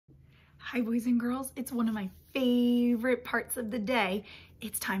Hi, boys and girls. It's one of my favorite parts of the day.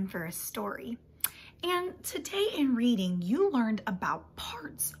 It's time for a story. And today in reading, you learned about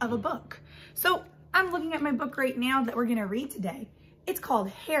parts of a book. So I'm looking at my book right now that we're gonna read today. It's called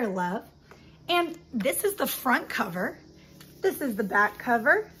Hair Love. And this is the front cover. This is the back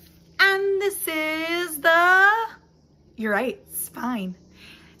cover. And this is you're right, spine.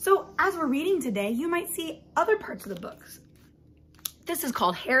 So as we're reading today, you might see other parts of the books. This is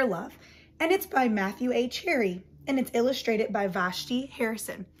called Hair Love, and it's by Matthew A. Cherry, and it's illustrated by Vashti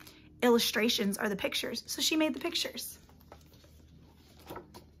Harrison. Illustrations are the pictures, so she made the pictures.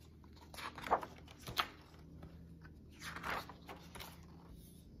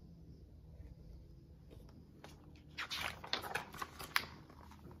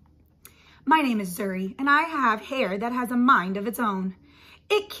 My name is Zuri, and I have hair that has a mind of its own.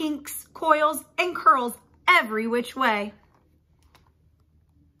 It kinks, coils, and curls every which way.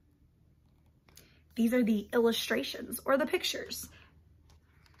 These are the illustrations or the pictures.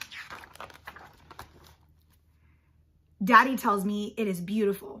 Daddy tells me it is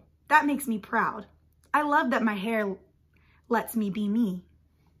beautiful. That makes me proud. I love that my hair lets me be me.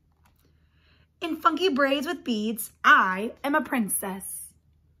 In funky braids with beads, I am a princess.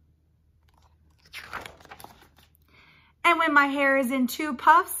 And when my hair is in two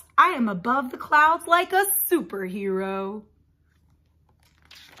puffs, I am above the clouds like a superhero.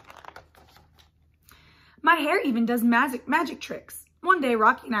 My hair even does magic tricks. One day,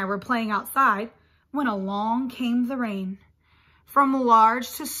 Rocky and I were playing outside when along came the rain. From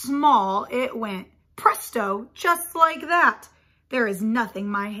large to small, it went. Presto, just like that. There is nothing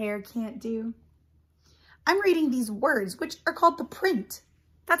my hair can't do. I'm reading these words, which are called the print.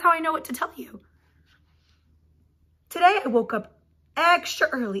 That's how I know what to tell you. Today, I woke up extra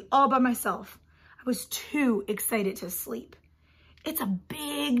early all by myself. I was too excited to sleep. It's a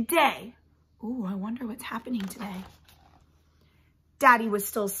big day. Ooh, I wonder what's happening today. Daddy was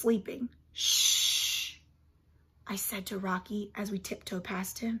still sleeping. Shh, I said to Rocky as we tiptoed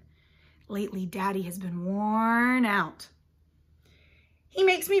past him. Lately, Daddy has been worn out. He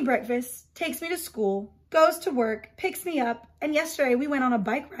makes me breakfast, takes me to school, goes to work, picks me up, and yesterday we went on a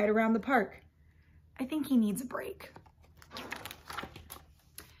bike ride around the park. I think he needs a break.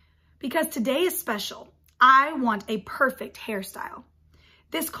 Because today is special, I want a perfect hairstyle.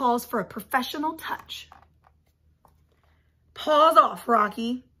 This calls for a professional touch. Paws off,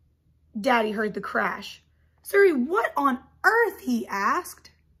 Rocky. Daddy heard the crash. Zuri, what on earth? He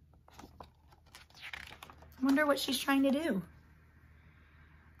asked. I wonder what she's trying to do.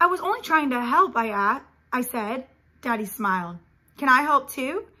 I was only trying to help, I said. Daddy smiled. Can I help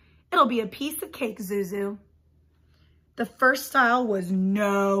too? It'll be a piece of cake, Zuzu. The first style was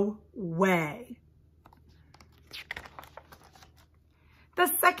no way. The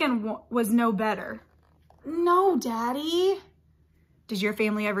second was no better. No, Daddy. Does your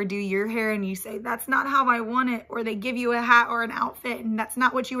family ever do your hair and you say, that's not how I want it, or they give you a hat or an outfit and that's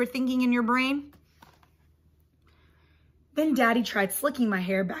not what you were thinking in your brain? Then Daddy tried slicking my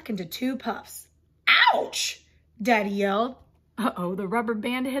hair back into two puffs. Ouch! Daddy yelled. Uh-oh, the rubber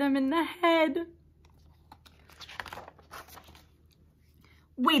band hit him in the head.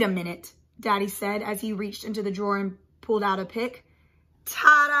 Wait a minute, Daddy said as he reached into the drawer and pulled out a pick.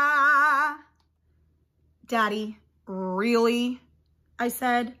 Ta-da! Daddy, really? I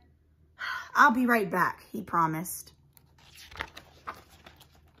said. I'll be right back, he promised.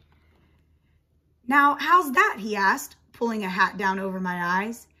 Now, how's that? He asked, pulling a hat down over my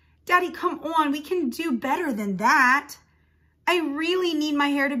eyes. Daddy, come on, we can do better than that. I really need my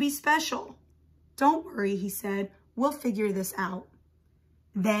hair to be special. Don't worry, he said. We'll figure this out.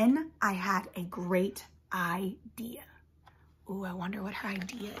 Then I had a great idea. Ooh, I wonder what her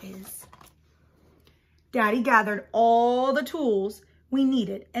idea is. Daddy gathered all the tools we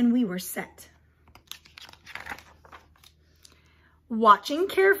needed and we were set. Watching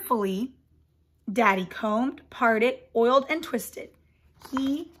carefully, Daddy combed, parted, oiled, and twisted.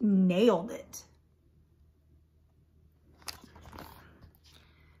 He nailed it.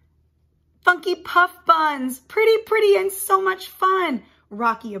 Funky puff buns, pretty, and so much fun.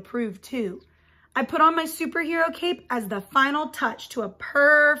 Rocky approved too. I put on my superhero cape as the final touch to a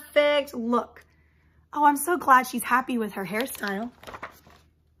perfect look. Oh, I'm so glad she's happy with her hairstyle.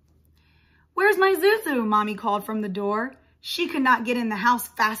 Where's my Zuzu? Mommy called from the door. She could not get in the house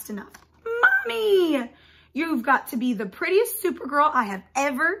fast enough. Mommy, you've got to be the prettiest Supergirl I have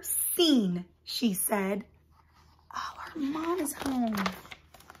ever seen, she said. Oh, her mom is home.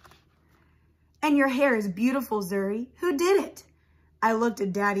 And your hair is beautiful, Zuri. Who did it? I looked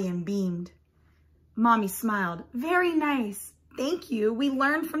at Daddy and beamed. Mommy smiled. Very nice. Thank you. We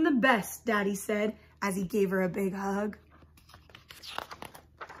learned from the best, Daddy said as he gave her a big hug.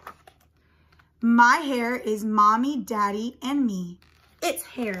 My hair is Mommy, Daddy, and me. It's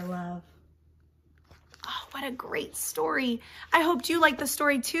hair, love. Oh, what a great story. I hoped you liked the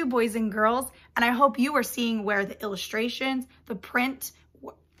story too, boys and girls. And I hope you are seeing where the illustrations, the print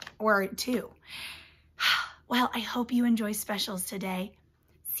were too. Well, I hope you enjoy specials today.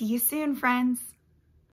 See you soon, friends.